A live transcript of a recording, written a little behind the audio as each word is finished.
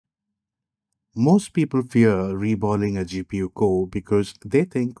Most people fear reballing a GPU core because they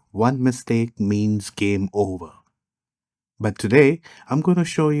think one mistake means game over. But today, I'm going to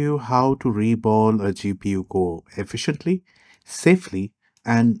show you how to reball a GPU core efficiently, safely,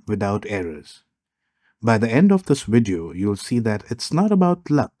 and without errors. By the end of this video, you'll see that it's not about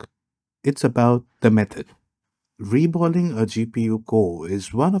luck, it's about the method. Reballing a GPU core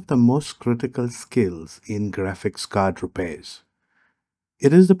is one of the most critical skills in graphics card repairs.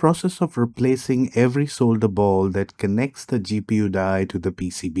 It is the process of replacing every solder ball that connects the GPU die to the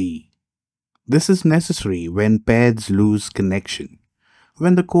PCB. This is necessary when pads lose connection,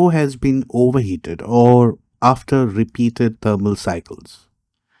 when the core has been overheated, or after repeated thermal cycles.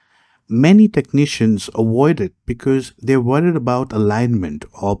 Many technicians avoid it because they're worried about alignment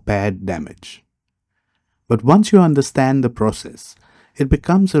or pad damage. But once you understand the process, it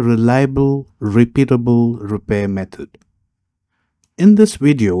becomes a reliable, repeatable repair method. In this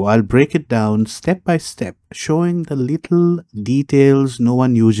video, I'll break it down step by step, showing the little details no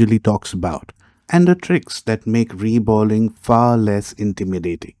one usually talks about and the tricks that make reballing far less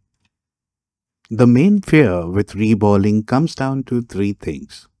intimidating. The main fear with reballing comes down to three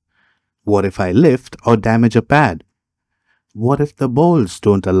things. What if I lift or damage a pad? What if the balls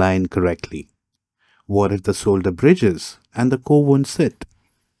don't align correctly? What if the solder bridges and the core won't sit?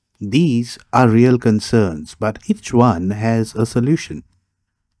 These are real concerns, but each one has a solution.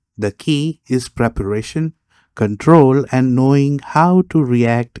 The key is preparation, control, and knowing how to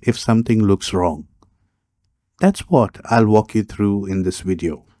react if something looks wrong. That's what I'll walk you through in this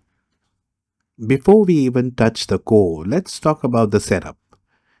video. Before we even touch the core, let's talk about the setup.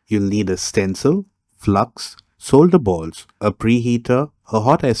 You'll need a stencil, flux, solder balls, a preheater, a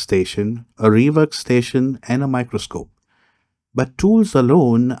hot air station, a rework station, and a microscope. But tools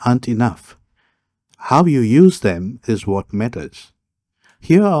alone aren't enough. How you use them is what matters.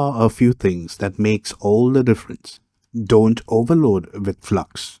 Here are a few things that makes all the difference. Don't overload with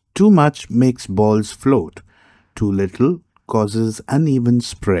flux. Too much makes balls float. Too little causes uneven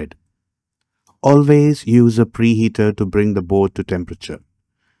spread. Always use a preheater to bring the board to temperature.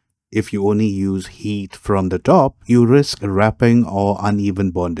 If you only use heat from the top, you risk wrapping or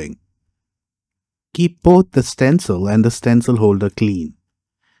uneven bonding. Keep both the stencil and the stencil holder clean.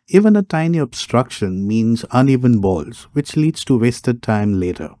 Even a tiny obstruction means uneven balls, which leads to wasted time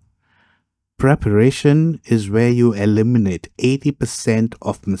later. Preparation is where you eliminate 80%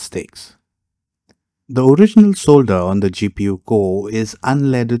 of mistakes. The original solder on the GPU core is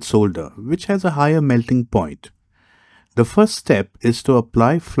unleaded solder, which has a higher melting point. The first step is to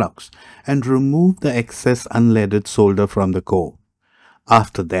apply flux and remove the excess unleaded solder from the core.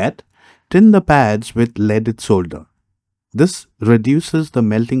 After that, tin the pads with leaded solder. This reduces the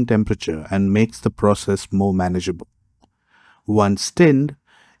melting temperature and makes the process more manageable. Once tinned,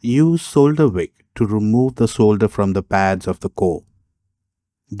 use solder wick to remove the solder from the pads of the core.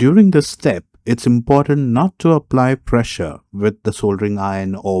 During this step, it's important not to apply pressure with the soldering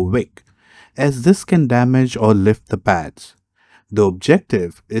iron or wick, as this can damage or lift the pads. The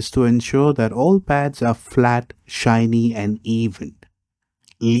objective is to ensure that all pads are flat, shiny, and even,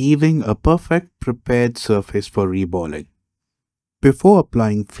 leaving a perfect prepared surface for reballing. Before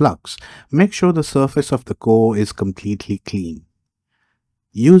applying flux, make sure the surface of the core is completely clean.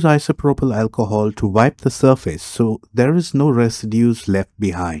 Use isopropyl alcohol to wipe the surface so there is no residues left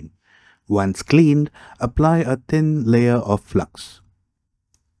behind. Once cleaned, apply a thin layer of flux.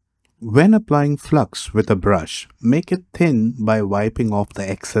 When applying flux with a brush, make it thin by wiping off the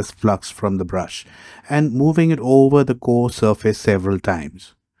excess flux from the brush and moving it over the core surface several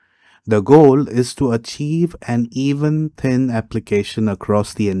times. The goal is to achieve an even thin application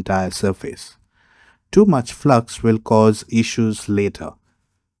across the entire surface. Too much flux will cause issues later.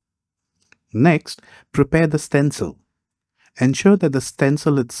 Next, prepare the stencil. Ensure that the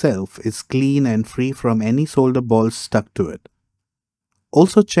stencil itself is clean and free from any solder balls stuck to it.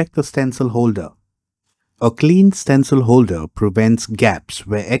 Also check the stencil holder. A clean stencil holder prevents gaps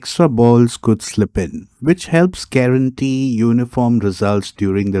where extra balls could slip in, which helps guarantee uniform results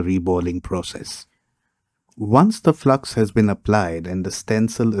during the reballing process. Once the flux has been applied and the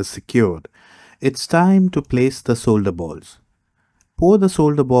stencil is secured, it's time to place the solder balls. Pour the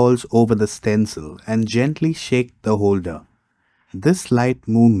solder balls over the stencil and gently shake the holder. This light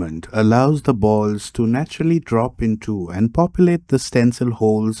movement allows the balls to naturally drop into and populate the stencil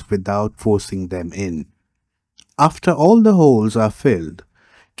holes without forcing them in. After all the holes are filled,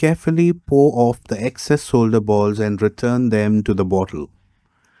 carefully pour off the excess solder balls and return them to the bottle.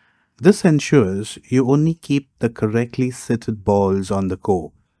 This ensures you only keep the correctly seated balls on the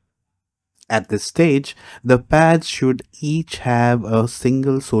core. At this stage, the pads should each have a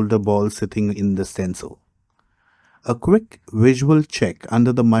single solder ball sitting in the stencil. A quick visual check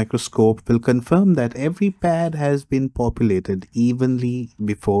under the microscope will confirm that every pad has been populated evenly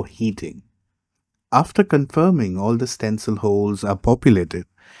before heating. After confirming all the stencil holes are populated,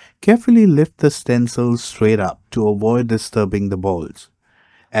 carefully lift the stencil straight up to avoid disturbing the balls.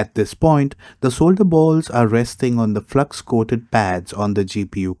 At this point, the solder balls are resting on the flux-coated pads on the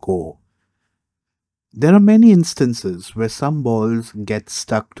GPU core. There are many instances where some balls get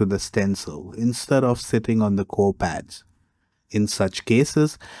stuck to the stencil instead of sitting on the core pads. In such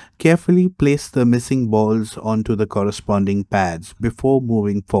cases, carefully place the missing balls onto the corresponding pads before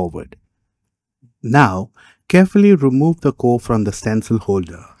moving forward. Now, carefully remove the core from the stencil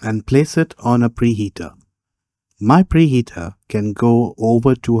holder and place it on a preheater. My preheater can go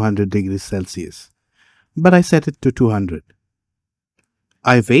over 200 degrees Celsius, but I set it to 200.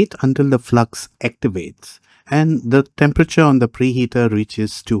 I wait until the flux activates and the temperature on the preheater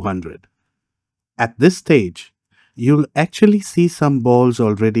reaches 200. At this stage, you'll actually see some balls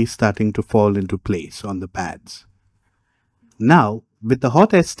already starting to fall into place on the pads. Now, with the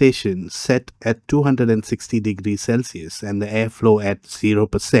hot air station set at 260 degrees Celsius and the airflow at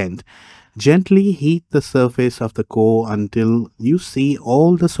 0%, gently heat the surface of the core until you see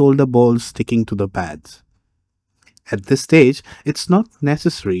all the solder balls sticking to the pads. At this stage, it's not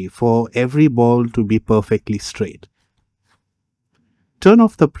necessary for every ball to be perfectly straight. Turn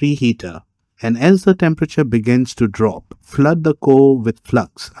off the preheater, and as the temperature begins to drop, flood the core with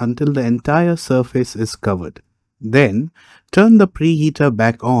flux until the entire surface is covered. Then, turn the preheater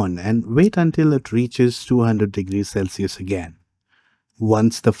back on and wait until it reaches 200 degrees Celsius again.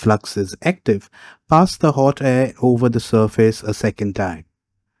 Once the flux is active, pass the hot air over the surface a second time.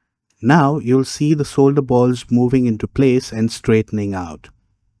 Now you'll see the solder balls moving into place and straightening out.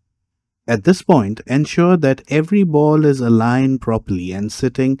 At this point, ensure that every ball is aligned properly and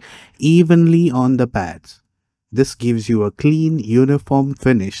sitting evenly on the pads. This gives you a clean, uniform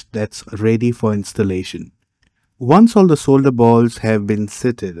finish that's ready for installation. Once all the solder balls have been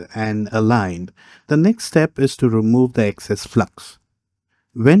seated and aligned, the next step is to remove the excess flux.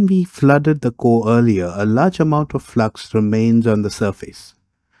 When we flooded the core earlier, a large amount of flux remains on the surface.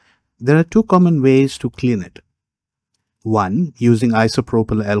 There are two common ways to clean it. One, using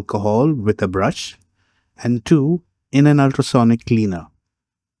isopropyl alcohol with a brush, and two, in an ultrasonic cleaner.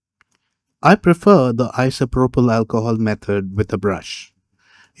 I prefer the isopropyl alcohol method with a brush.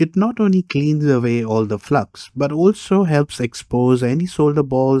 It not only cleans away all the flux, but also helps expose any solder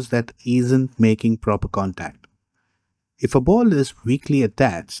balls that isn't making proper contact. If a ball is weakly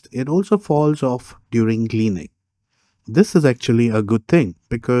attached, it also falls off during cleaning. This is actually a good thing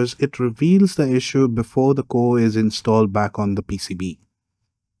because it reveals the issue before the core is installed back on the PCB.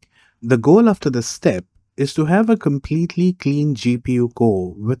 The goal after this step is to have a completely clean GPU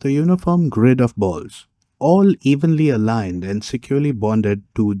core with a uniform grid of balls, all evenly aligned and securely bonded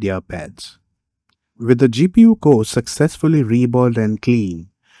to their pads. With the GPU core successfully reballed and clean,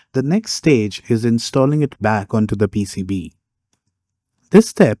 the next stage is installing it back onto the PCB. This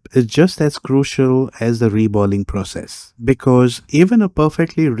step is just as crucial as the reballing process because even a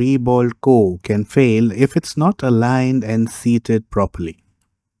perfectly reballed core can fail if it's not aligned and seated properly.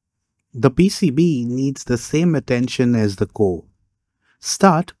 The PCB needs the same attention as the core.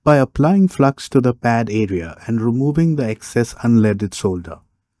 Start by applying flux to the pad area and removing the excess unleaded solder.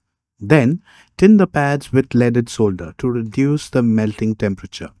 Then, tin the pads with leaded solder to reduce the melting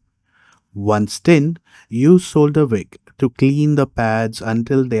temperature. Once tinned, use solder wick to clean the pads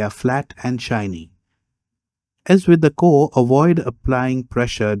until they are flat and shiny. As with the core, avoid applying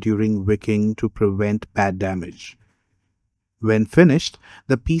pressure during wicking to prevent pad damage. When finished,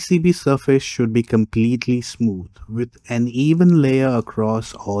 the PCB surface should be completely smooth with an even layer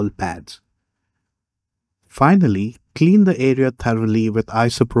across all pads. Finally, clean the area thoroughly with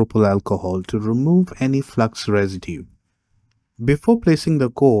isopropyl alcohol to remove any flux residue. Before placing the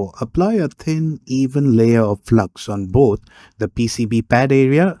core, apply a thin, even layer of flux on both the PCB pad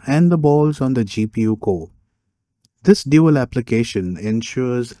area and the balls on the GPU core. This dual application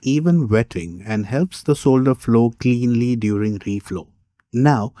ensures even wetting and helps the solder flow cleanly during reflow.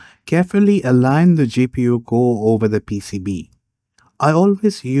 Now, carefully align the GPU core over the PCB. I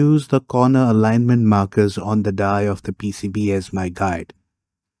always use the corner alignment markers on the die of the PCB as my guide.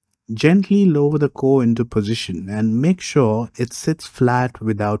 Gently lower the core into position and make sure it sits flat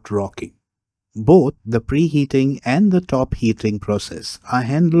without rocking. Both the preheating and the top heating process are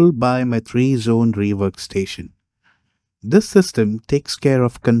handled by my 3-zone rework station. This system takes care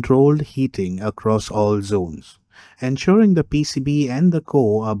of controlled heating across all zones. ensuring the PCB and the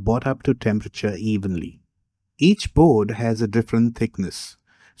core are brought up to temperature evenly. Each board has a different thickness,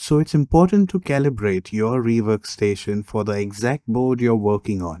 so it's important to calibrate your rework station for the exact board you're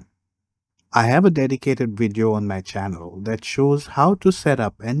working on. I have a dedicated video on my channel that shows how to set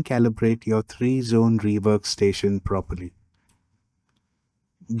up and calibrate your 3-zone rework station properly.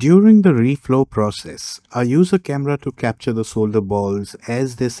 During the reflow process, I use a camera to capture the solder balls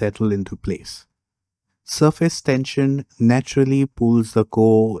as they settle into place. Surface tension naturally pulls the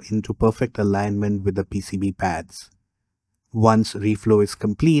core into perfect alignment with the PCB pads. Once reflow is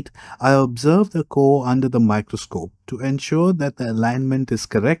complete, I observe the core under the microscope to ensure that the alignment is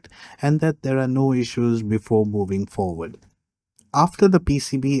correct and that there are no issues before moving forward. After the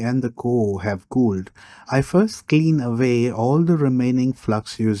PCB and the core have cooled, I first clean away all the remaining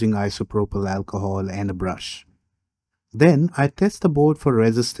flux using isopropyl alcohol and a brush. Then I test the board for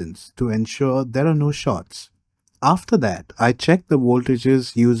resistance to ensure there are no shorts. After that, I check the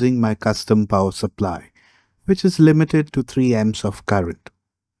voltages using my custom power supply, which is limited to 3 amps of current.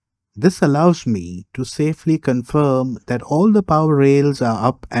 This allows me to safely confirm that all the power rails are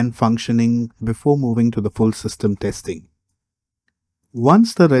up and functioning before moving to the full system testing.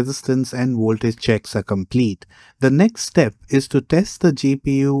 Once the resistance and voltage checks are complete, the next step is to test the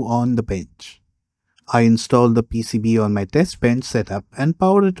GPU on the bench. I install the PCB on my test bench setup and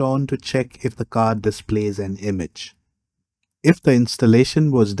power it on to check if the card displays an image. If the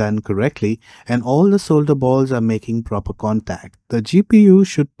installation was done correctly and all the solder balls are making proper contact, the GPU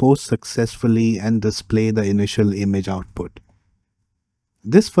should post successfully and display the initial image output.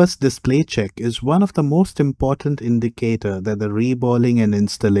 This first display check is one of the most important indicators that the reballing and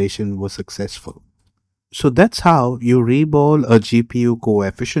installation was successful. So that's how you reball a GPU core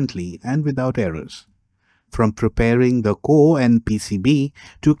efficiently and without errors. From preparing the core and PCB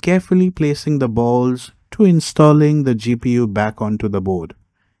to carefully placing the balls to installing the GPU back onto the board,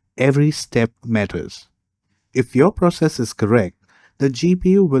 every step matters. If your process is correct, the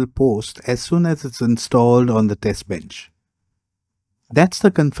GPU will post as soon as it's installed on the test bench. That's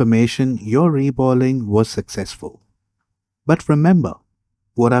the confirmation your reballing was successful. But remember,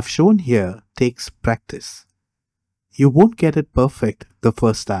 what I've shown here takes practice. You won't get it perfect the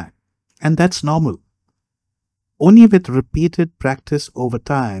first time, and that's normal. Only with repeated practice over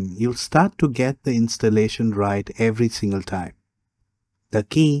time, you'll start to get the installation right every single time. The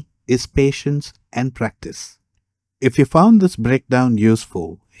key is patience and practice. If you found this breakdown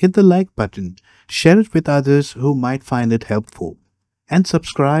useful, hit the like button, share it with others who might find it helpful, and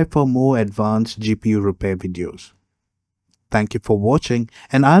subscribe for more advanced GPU repair videos. Thank you for watching,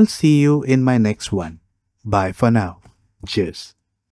 and I'll see you in my next one. Bye for now. Cheers.